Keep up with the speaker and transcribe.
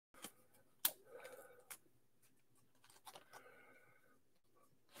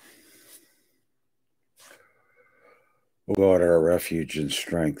O God, our refuge and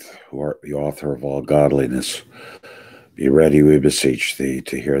strength, who art the author of all godliness, be ready, we beseech thee,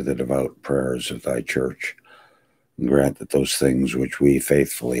 to hear the devout prayers of thy church, and grant that those things which we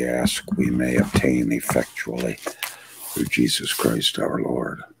faithfully ask we may obtain effectually through Jesus Christ our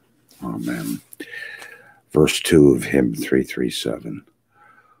Lord. Amen. Verse 2 of hymn 337.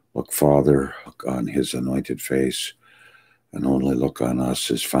 Look, Father, look on his anointed face, and only look on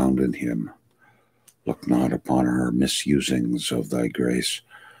us as found in him. Look not upon our misusings of thy grace,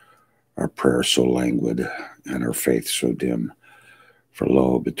 our prayer so languid, and our faith so dim. For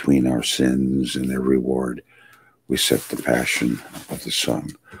lo, between our sins and their reward, we set the passion of the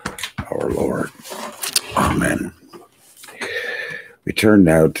Son, our Lord. Amen. We turn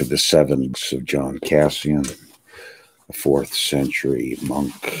now to the Sevens of John Cassian, a 4th century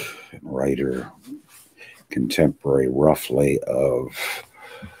monk and writer, contemporary roughly of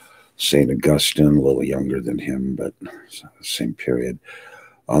St. Augustine, a little younger than him, but same period,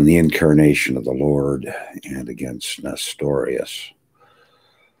 on the incarnation of the Lord and against Nestorius.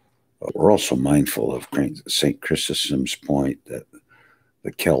 But we're also mindful of St. Chrysostom's point that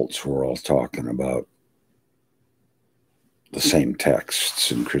the Celts were all talking about the same texts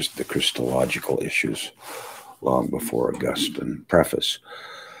and the Christological issues long before Augustine. Preface.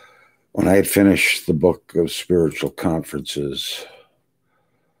 When I had finished the book of Spiritual Conferences,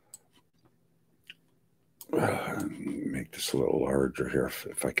 make this a little larger here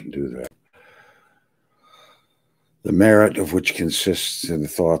if I can do that. The merit of which consists in the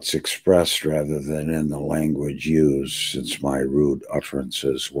thoughts expressed rather than in the language used, since my rude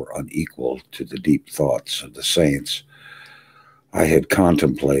utterances were unequal to the deep thoughts of the saints, I had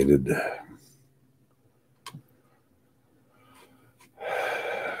contemplated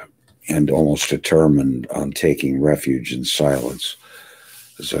and almost determined on taking refuge in silence,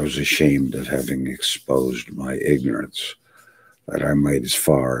 as I was ashamed of having exposed my ignorance, that I might as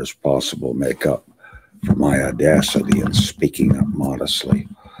far as possible make up for my audacity in speaking up modestly,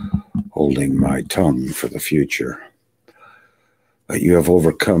 holding my tongue for the future. But you have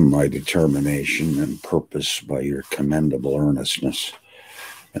overcome my determination and purpose by your commendable earnestness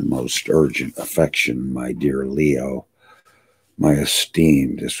and most urgent affection, my dear Leo, my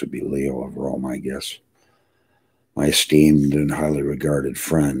esteemed, this would be Leo of Rome, I guess, my esteemed and highly regarded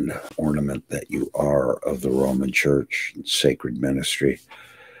friend, ornament that you are of the Roman Church and sacred ministry,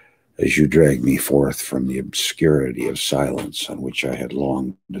 as you drag me forth from the obscurity of silence on which I had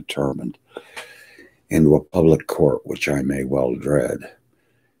long determined, into a public court which I may well dread,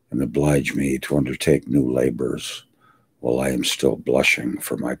 and oblige me to undertake new labors while I am still blushing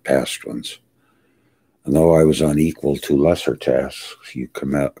for my past ones. And though I was unequal to lesser tasks, you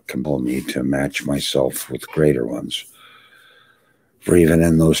compel me to match myself with greater ones. For even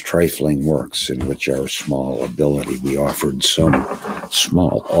in those trifling works in which our small ability we offered some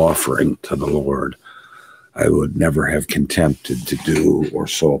small offering to the Lord, I would never have contempted to do or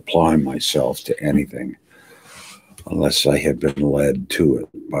so apply myself to anything, unless I had been led to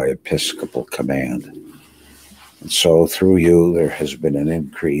it by episcopal command. And so through you there has been an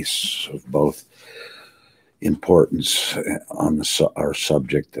increase of both importance on our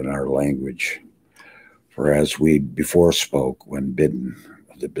subject and our language. For as we before spoke when bidden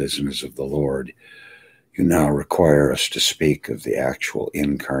of the business of the Lord, you now require us to speak of the actual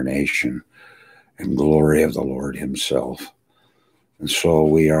incarnation and glory of the Lord himself. And so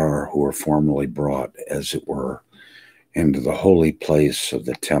we are who are formerly brought, as it were, into the holy place of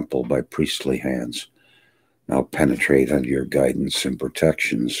the temple by priestly hands, now penetrate under your guidance and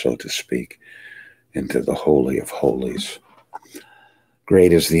protection, so to speak, into the Holy of Holies.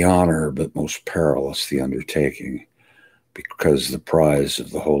 Great is the honor, but most perilous the undertaking, because the prize of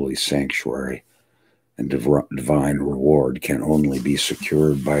the holy sanctuary and divine reward can only be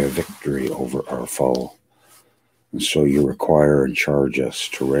secured by a victory over our foe. And so you require and charge us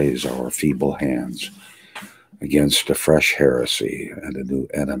to raise our feeble hands against a fresh heresy and a new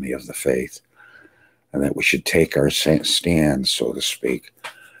enemy of the faith, and that we should take our stand, so to speak,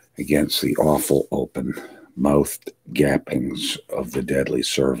 against the awful open-mouthed gappings of the deadly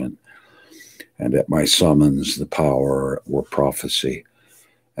servant, and at my summons the power or prophecy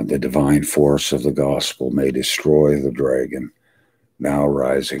and the divine force of the gospel may destroy the dragon, now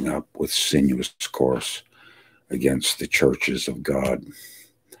rising up with sinuous course against the churches of God.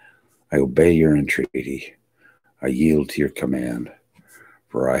 I obey your entreaty. I yield to your command,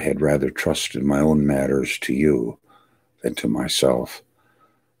 for I had rather trusted my own matters to you than to myself,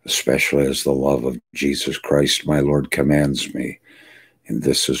 especially as the love of Jesus Christ my Lord commands me in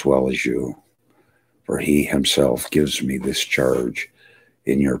this as well as you. For he himself gives me this charge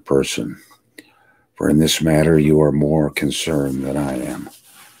in your person. For in this matter you are more concerned than I am,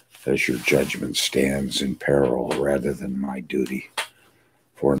 as your judgment stands in peril rather than my duty.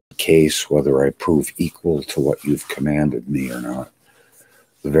 For in the case whether I prove equal to what you've commanded me or not,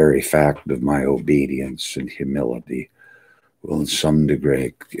 the very fact of my obedience and humility will in some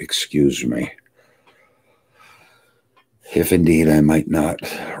degree excuse me. If indeed I might not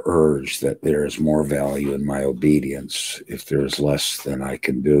urge that there is more value in my obedience, if there is less than I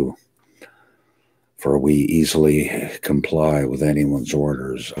can do. For we easily comply with anyone's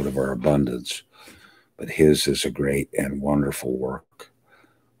orders out of our abundance, but his is a great and wonderful work,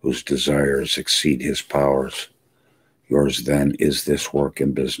 whose desires exceed his powers. Yours then is this work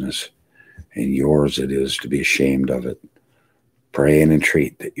and business, and yours it is to be ashamed of it. Pray and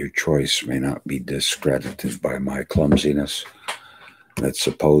entreat that your choice may not be discredited by my clumsiness, that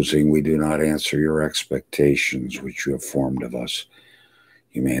supposing we do not answer your expectations which you have formed of us,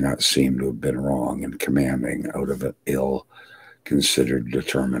 you may not seem to have been wrong in commanding out of an ill-considered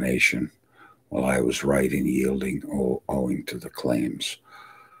determination, while I was right in yielding owing to the claims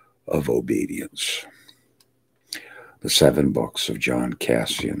of obedience. The 7 books of John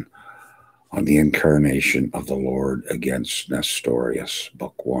Cassian on the incarnation of the Lord against Nestorius,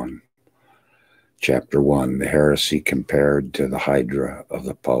 Book 1. Chapter 1, the heresy compared to the Hydra of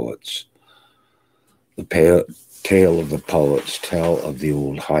the poets. The tale of the poets tell of the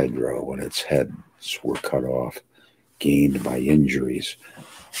old Hydra when its heads were cut off, gained by injuries,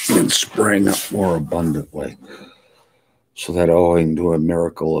 and sprang up more abundantly, so that owing to a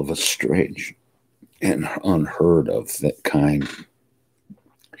miracle of a strange and unheard of that kind,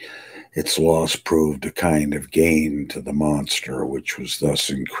 its loss proved a kind of gain to the monster, which was thus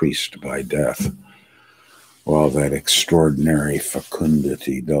increased by death, while that extraordinary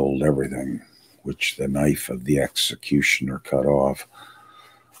fecundity dulled everything, which the knife of the executioner cut off,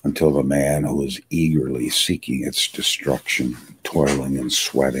 until the man who was eagerly seeking its destruction, toiling and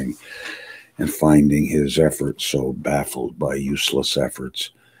sweating, and finding his efforts so baffled by useless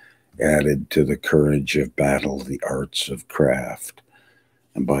efforts, added to the courage of battle the arts of craft,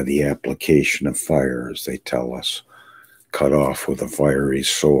 and by the application of fire, as they tell us, cut off with a fiery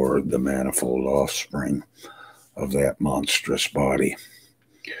sword the manifold offspring of that monstrous body.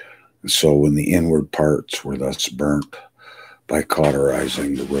 And so when the inward parts were thus burnt by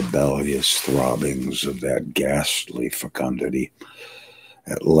cauterizing the rebellious throbbings of that ghastly fecundity,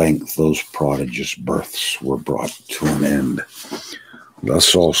 at length those prodigious births were brought to an end.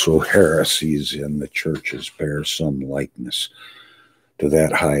 Thus also heresies in the churches bear some likeness to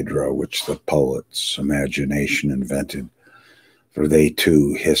that hydra which the poets' imagination invented, for they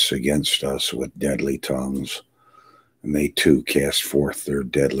too hiss against us with deadly tongues, and they too cast forth their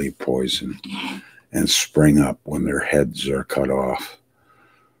deadly poison, and spring up when their heads are cut off.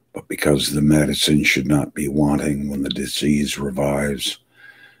 But because the medicine should not be wanting when the disease revives,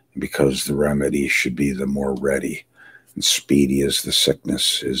 and because the remedy should be the more ready, and speedy as the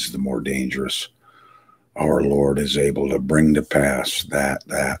sickness is the more dangerous, our Lord is able to bring to pass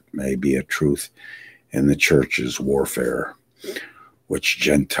that may be a truth in the church's warfare, which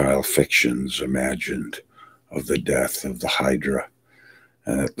Gentile fictions imagined of the death of the Hydra,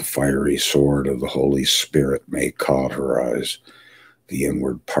 and that the fiery sword of the Holy Spirit may cauterize the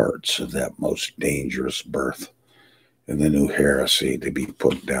inward parts of that most dangerous birth, and the new heresy to be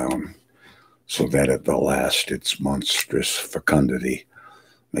put down, so that at the last its monstrous fecundity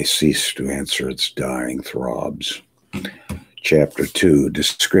may cease to answer its dying throbs. Chapter 2,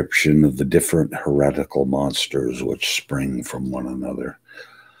 description of the different heretical monsters which spring from one another.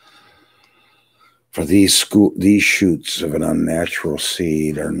 For these shoots of an unnatural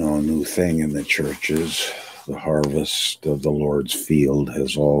seed are no new thing in the churches. The harvest of the Lord's field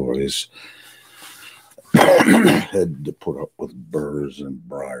has always had to put up with burrs and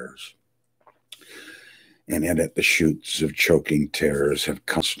briars, and in it the shoots of choking tares have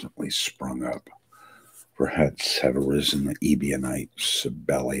constantly sprung up. For hence have arisen the Ebionites,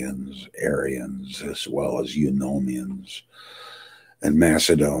 Sabellians, Arians, as well as Eunomians, and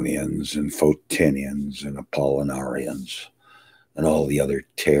Macedonians, and Photinians, and Apollinarians, and all the other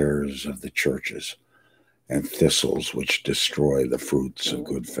tares of the churches, and thistles which destroy the fruits of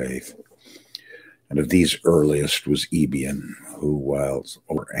good faith. And of these earliest was Ebion, who, while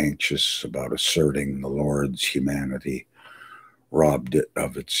over anxious about asserting the Lord's humanity, robbed it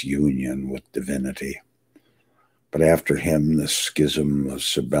of its union with divinity. But after him the schism of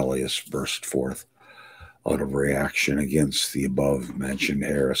Sabellius burst forth out of reaction against the above-mentioned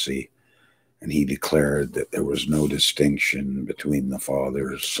heresy, and he declared that there was no distinction between the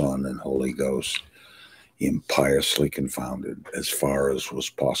Father, Son, and Holy Ghost, impiously confounded, as far as was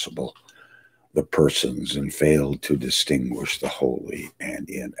possible, the persons and failed to distinguish the holy and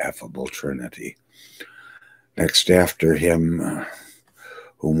ineffable Trinity. Next after him,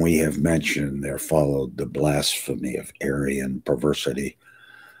 whom we have mentioned, there followed the blasphemy of Arian perversity,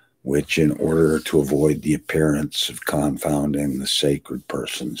 which, in order to avoid the appearance of confounding the sacred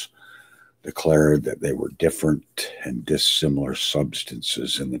persons, declared that they were different and dissimilar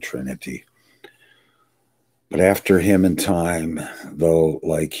substances in the Trinity. But after him in time, though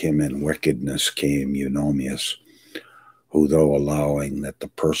like him in wickedness, came Eunomius, who, though allowing that the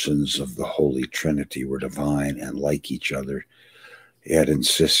persons of the Holy Trinity were divine and like each other, yet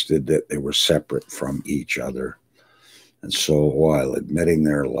insisted that they were separate from each other, and so, while admitting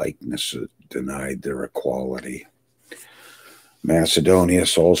their likeness, denied their equality.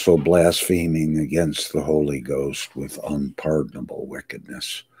 Macedonius, also blaspheming against the Holy Ghost with unpardonable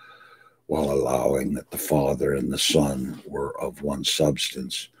wickedness, while allowing that the Father and the Son were of one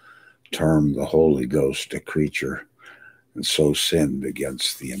substance, termed the Holy Ghost a creature, and so sinned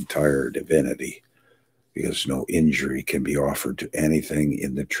against the entire divinity, because no injury can be offered to anything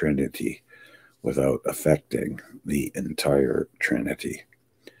in the Trinity without affecting the entire Trinity.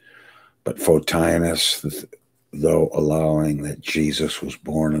 But Photinus, though allowing that Jesus was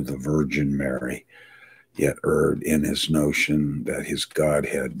born of the Virgin Mary, yet erred in his notion that his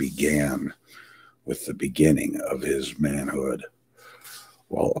Godhead began with the beginning of his manhood,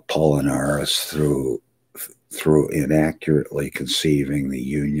 while Apollinaris, through inaccurately conceiving the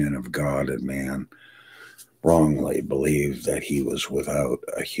union of God and man, wrongly believed that he was without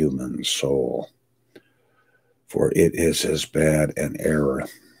a human soul. For it is as bad an error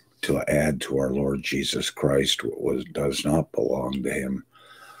to add to our Lord Jesus Christ what does not belong to him,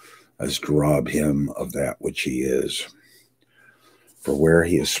 as to rob him of that which he is. For where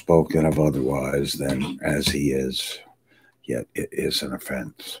he is spoken of otherwise than as he is, yet it is an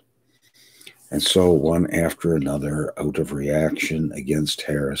offense. And so, one after another, out of reaction against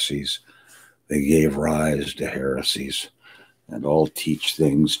heresies, they gave rise to heresies, and all teach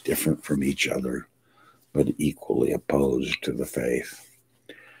things different from each other, but equally opposed to the faith.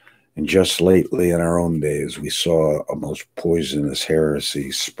 And just lately in our own days, we saw a most poisonous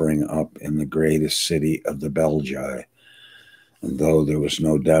heresy spring up in the greatest city of the Belgae, and though there was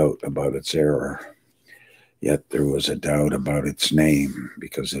no doubt about its error, yet there was a doubt about its name,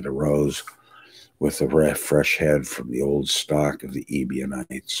 because it arose with a fresh head from the old stock of the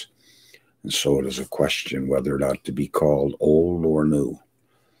Ebionites. And so it is a question whether it ought to be called old or new,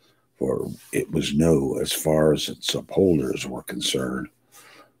 for it was new as far as its upholders were concerned,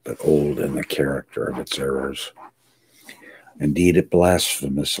 but old in the character of its errors. Indeed, it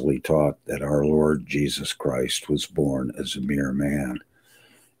blasphemously taught that our Lord Jesus Christ was born as a mere man,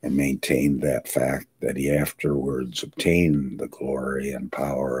 and maintained that fact that he afterwards obtained the glory and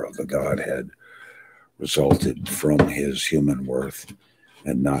power of the Godhead resulted from his human worth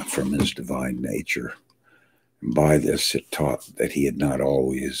and not from his divine nature. And by this it taught that he had not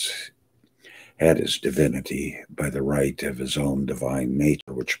always had his divinity by the right of his own divine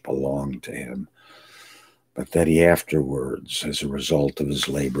nature which belonged to him, but that he afterwards, as a result of his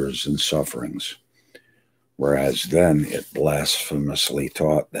labors and sufferings, whereas then it blasphemously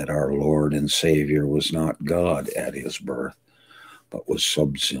taught that our Lord and Savior was not God at his birth, but was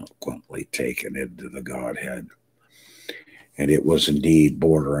subsequently taken into the Godhead. And it was indeed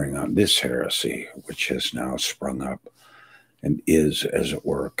bordering on this heresy, which has now sprung up, and is, as it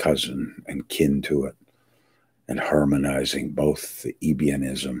were, cousin and kin to it, and harmonizing both the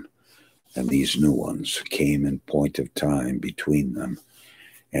Ebionism and these new ones, came in point of time between them,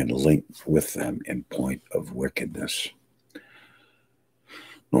 and linked with them in point of wickedness.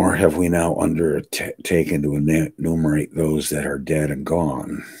 Nor have we now undertaken to enumerate those that are dead and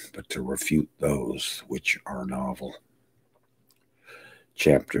gone, but to refute those which are novel.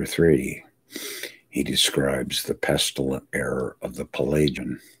 Chapter 3, he describes the pestilent error of the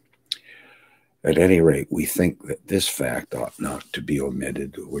Pelagian. At any rate, we think that this fact ought not to be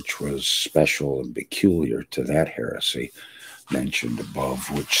omitted, which was special and peculiar to that heresy mentioned above,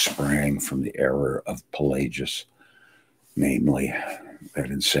 which sprang from the error of Pelagius, namely, that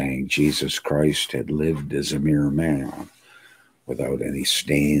in saying Jesus Christ had lived as a mere man, without any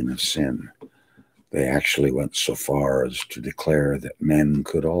stain of sin, they actually went so far as to declare that men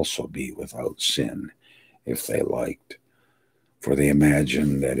could also be without sin, if they liked. For they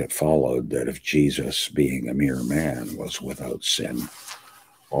imagined that it followed that if Jesus, being a mere man, was without sin,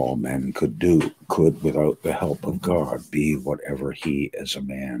 all men could, without the help of God, be whatever he, as a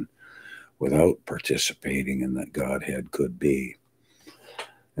man, without participating in the Godhead, could be.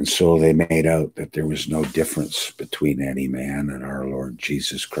 And so they made out that there was no difference between any man and our Lord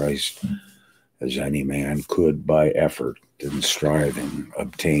Jesus Christ, as any man could by effort and striving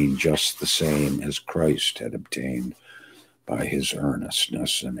obtain just the same as Christ had obtained by his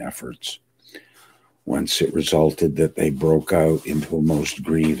earnestness and efforts. Whence it resulted that they broke out into a most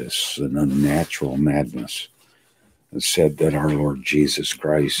grievous and unnatural madness, and said that our Lord Jesus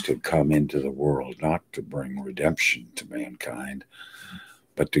Christ had come into the world not to bring redemption to mankind,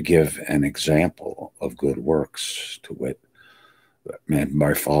 but to give an example of good works, to wit, that men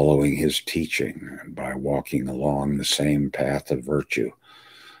by following his teaching and by walking along the same path of virtue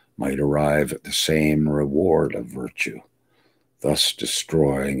might arrive at the same reward of virtue, thus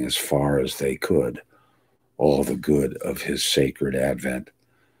destroying as far as they could all the good of his sacred advent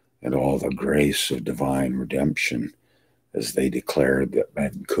and all the grace of divine redemption, as they declared that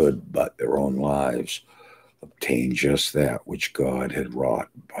men could but their own lives obtain just that which God had wrought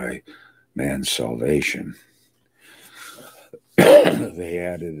by man's salvation. They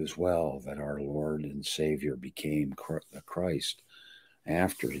added as well that our Lord and Savior became the Christ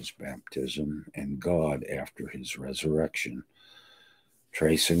after his baptism and God after his resurrection,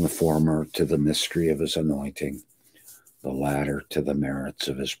 tracing the former to the mystery of his anointing, the latter to the merits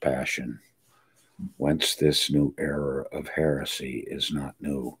of his passion. Whence this new error of heresy is not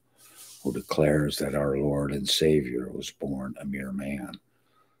new, who declares that our Lord and Savior was born a mere man,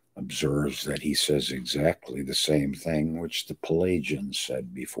 observes that he says exactly the same thing which the Pelagians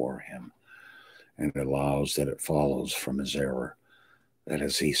said before him, and allows that it follows from his error, that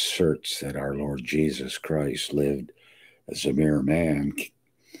as he asserts that our Lord Jesus Christ lived as a mere man,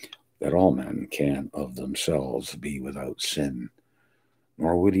 that all men can of themselves be without sin,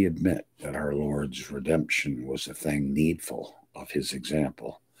 nor would he admit that our Lord's redemption was a thing needful of his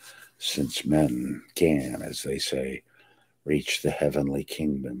example, since men can, as they say, reach the heavenly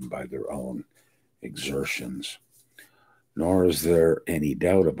kingdom by their own exertions. Nor is there any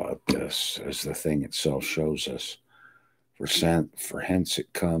doubt about this, as the thing itself shows us. For hence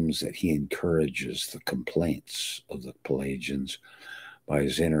it comes that he encourages the complaints of the Pelagians by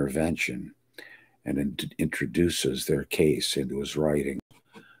his intervention and introduces their case into his writing,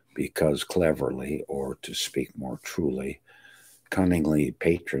 because cleverly, or to speak more truly, cunningly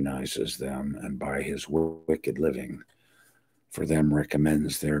patronizes them, and by his wicked living for them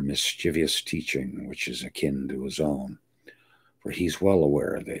recommends their mischievous teaching, which is akin to his own. For he's well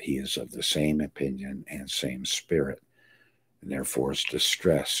aware that he is of the same opinion and same spirit, and therefore is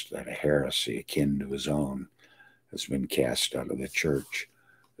distressed that a heresy akin to his own has been cast out of the church,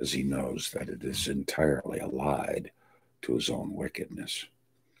 as he knows that it is entirely allied to his own wickedness.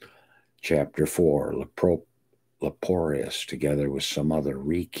 Chapter 4, Leporius, together with some other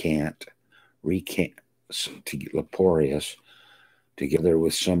Leporius, together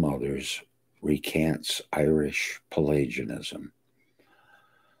with some others, recants Irish Pelagianism.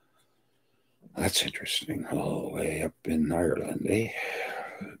 That's interesting. All the way up in Ireland, eh?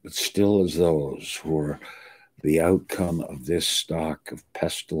 But still as those who are the outcome of this stock of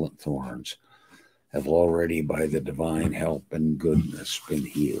pestilent thorns have already by the divine help and goodness been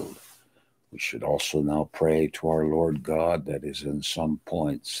healed, we should also now pray to our Lord God that is in some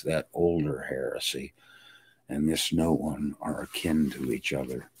points that older heresy and this new one are akin to each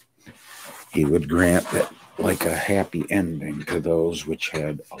other. He would grant that like a happy ending to those which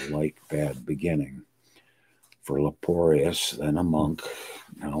had a like bad beginning. For Leporius, then a monk,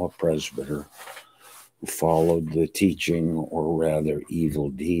 now a presbyter, who followed the teaching, or rather evil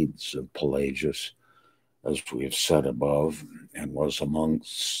deeds, of Pelagius, as we have said above, and was among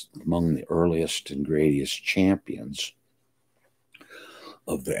the earliest and greatest champions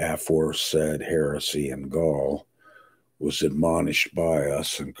of the aforesaid heresy in Gaul, was admonished by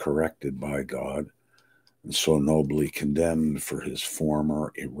us and corrected by God, and so nobly condemned for his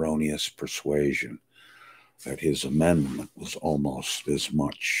former erroneous persuasion that his amendment was almost as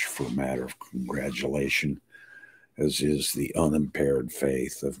much for matter of congratulation as is the unimpaired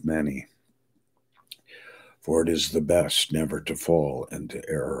faith of many. For it is the best never to fall into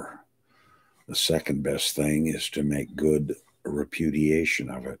error. The second best thing is to make good a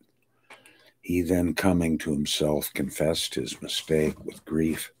repudiation of it. He then, coming to himself, confessed his mistake with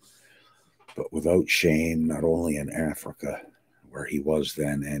grief, but without shame, not only in Africa, where he was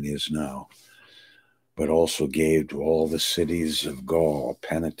then and is now, but also gave to all the cities of Gaul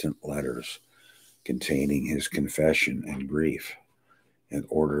penitent letters containing his confession and grief, in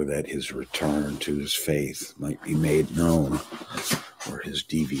order that his return to his faith might be made known, where his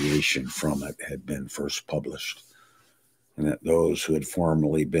deviation from it had been first published, and that those who had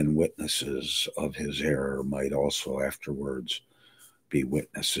formerly been witnesses of his error might also afterwards be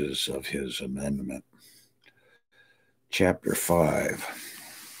witnesses of his amendment. Chapter 5.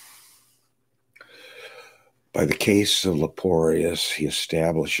 By the case of Leporius, he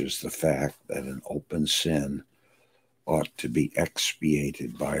establishes the fact that an open sin ought to be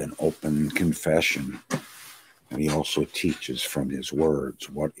expiated by an open confession, and he also teaches from his words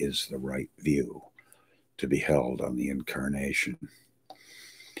what is the right view to be held on the incarnation.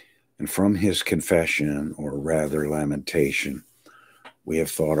 And from his confession, or rather lamentation, we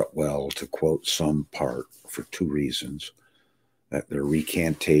have thought it well to quote some part for two reasons: that their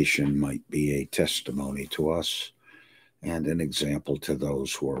recantation might be a testimony to us and an example to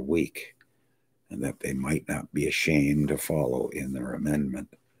those who are weak, and that they might not be ashamed to follow in their amendment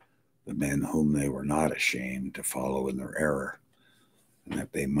the men whom they were not ashamed to follow in their error, and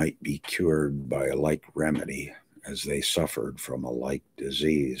that they might be cured by a like remedy as they suffered from a like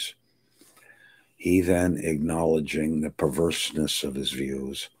disease. He then, acknowledging the perverseness of his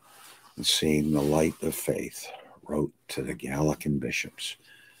views and seeing the light of faith, wrote to the Gallican bishops,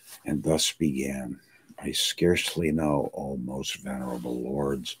 and thus began: I scarcely know, O most venerable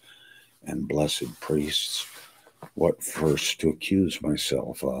lords and blessed priests, what first to accuse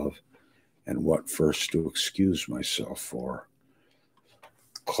myself of, and what first to excuse myself for.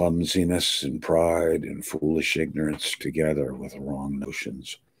 Clumsiness and pride and foolish ignorance together with wrong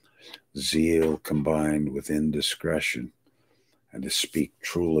notions, zeal combined with indiscretion, and to speak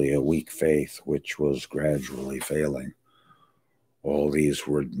truly, a weak faith which was gradually failing. All these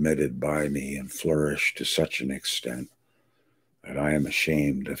were admitted by me and flourished to such an extent that I am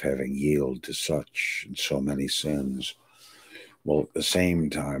ashamed of having yielded to such and so many sins, while at the same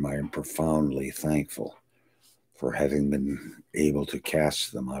time I am profoundly thankful for having been able to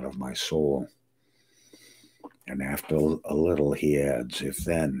cast them out of my soul. And after a little he adds, if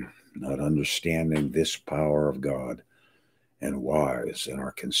then, not understanding this power of God, and wise in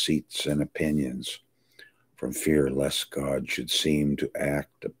our conceits and opinions, from fear lest God should seem to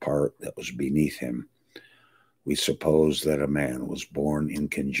act a part that was beneath him, we suppose that a man was born in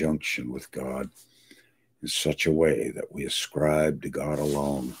conjunction with God in such a way that we ascribe to God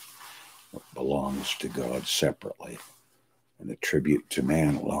alone what belongs to God separately, and attribute to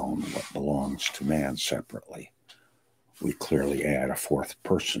man alone what belongs to man separately. We clearly add a fourth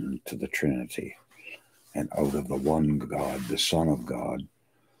person to the Trinity, and out of the one God, the Son of God,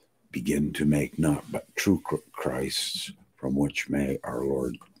 begin to make not but true Christs, from which may our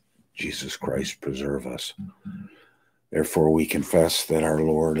Lord Jesus Christ preserve us. Therefore we confess that our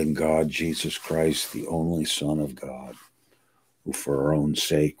Lord and God Jesus Christ, the only Son of God, who for our own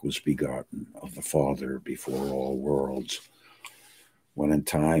sake was begotten of the Father before all worlds, when in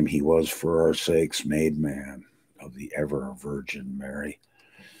time he was for our sakes made man of the ever Virgin Mary,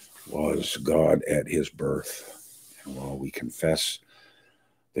 was God at his birth. And while we confess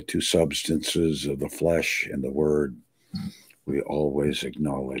the two substances of the flesh and the Word, we always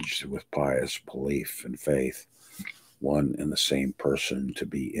acknowledge with pious belief and faith one and the same person to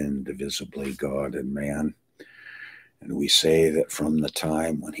be indivisibly God and man. And we say that from the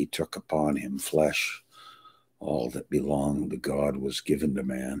time when he took upon him flesh, all that belonged to God was given to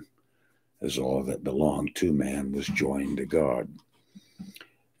man, as all that belonged to man was joined to God.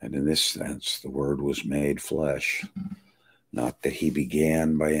 And in this sense, the Word was made flesh, not that he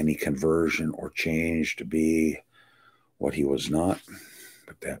began by any conversion or change to be what he was not,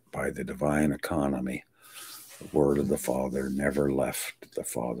 but that by the divine economy, the Word of the Father never left the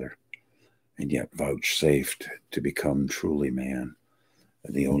Father, and yet vouchsafed to become truly man,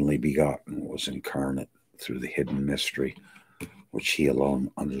 and the only begotten was incarnate through the hidden mystery, which he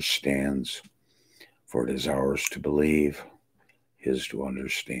alone understands, for it is ours to believe, his to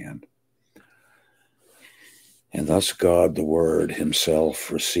understand. And thus God, the Word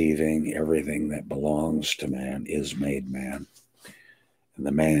himself, receiving everything that belongs to man, is made man. And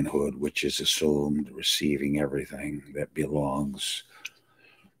the manhood which is assumed, receiving everything that belongs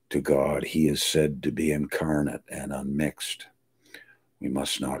to God, he is said to be incarnate and unmixed. We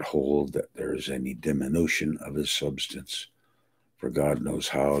must not hold that there is any diminution of his substance, for God knows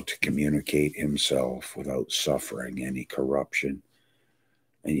how to communicate himself without suffering any corruption,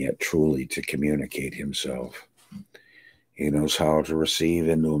 and yet truly to communicate himself. He knows how to receive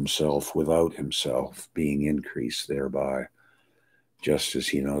into himself without himself being increased thereby, just as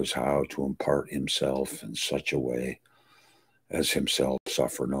he knows how to impart himself in such a way as himself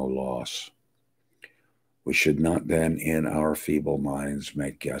suffer no loss. We should not then in our feeble minds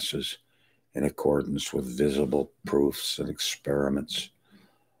make guesses in accordance with visible proofs and experiments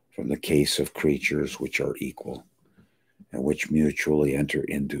from the case of creatures which are equal and which mutually enter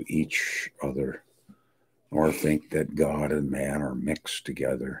into each other, nor think that God and man are mixed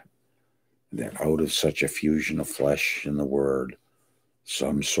together, and that out of such a fusion of flesh and the Word,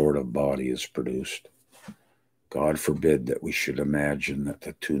 some sort of body is produced. God forbid that we should imagine that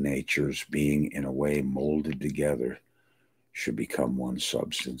the two natures, being in a way molded together, should become one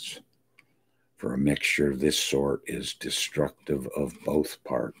substance. For a mixture of this sort is destructive of both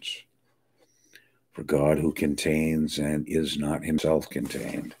parts. For God, who contains and is not himself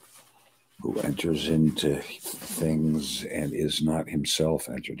contained, who enters into things and is not himself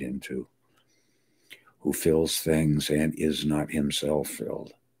entered into, who fills things and is not himself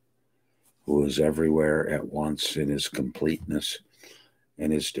filled, who is everywhere at once in his completeness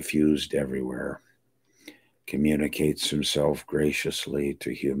and is diffused everywhere, communicates himself graciously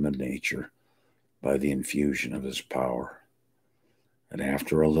to human nature by the infusion of his power. And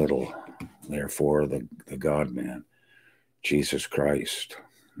after a little, therefore, the God-man, Jesus Christ,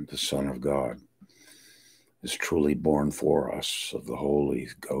 the Son of God, is truly born for us of the Holy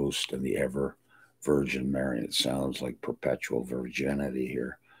Ghost and the ever Virgin Mary. It sounds like perpetual virginity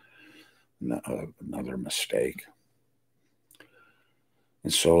here. Another mistake.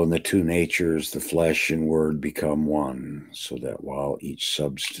 And so in the two natures, the flesh and word become one, so that while each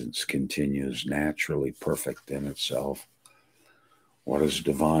substance continues naturally perfect in itself, what is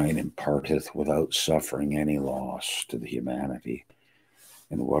divine imparteth without suffering any loss to the humanity,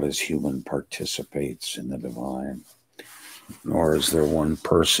 and what is human participates in the divine. Nor is there one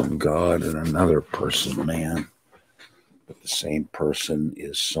person God and another person man, but the same person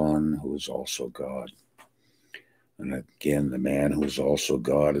is Son, who is also God. And again, the man who is also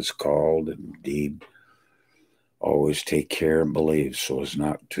God is called, and indeed always take care and believe so as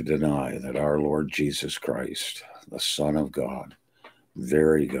not to deny that our Lord Jesus Christ, the Son of God,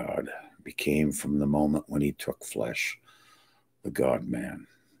 very God, became from the moment when he took flesh, the God-man.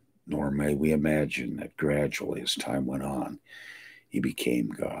 Nor may we imagine that gradually, as time went on, he became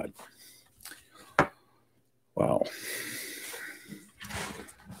God. Wow.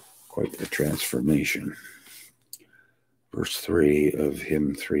 Quite the transformation. Verse 3 of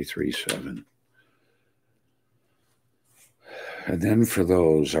hymn 337. And then for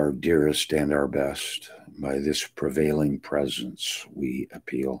those our dearest and our best, by this prevailing presence we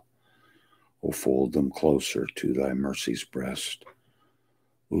appeal. O fold them closer to thy mercy's breast.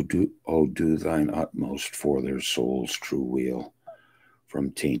 O do thine utmost for their soul's true weal.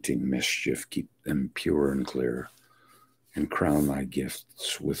 From tainting mischief keep them pure and clear, and crown thy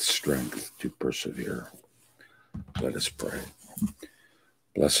gifts with strength to persevere. Let us pray.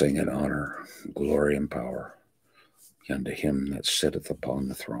 Blessing and honor, glory and power, be unto him that sitteth upon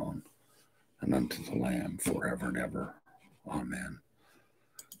the throne, and unto the Lamb forever and ever. Amen.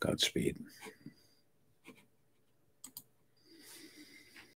 Godspeed.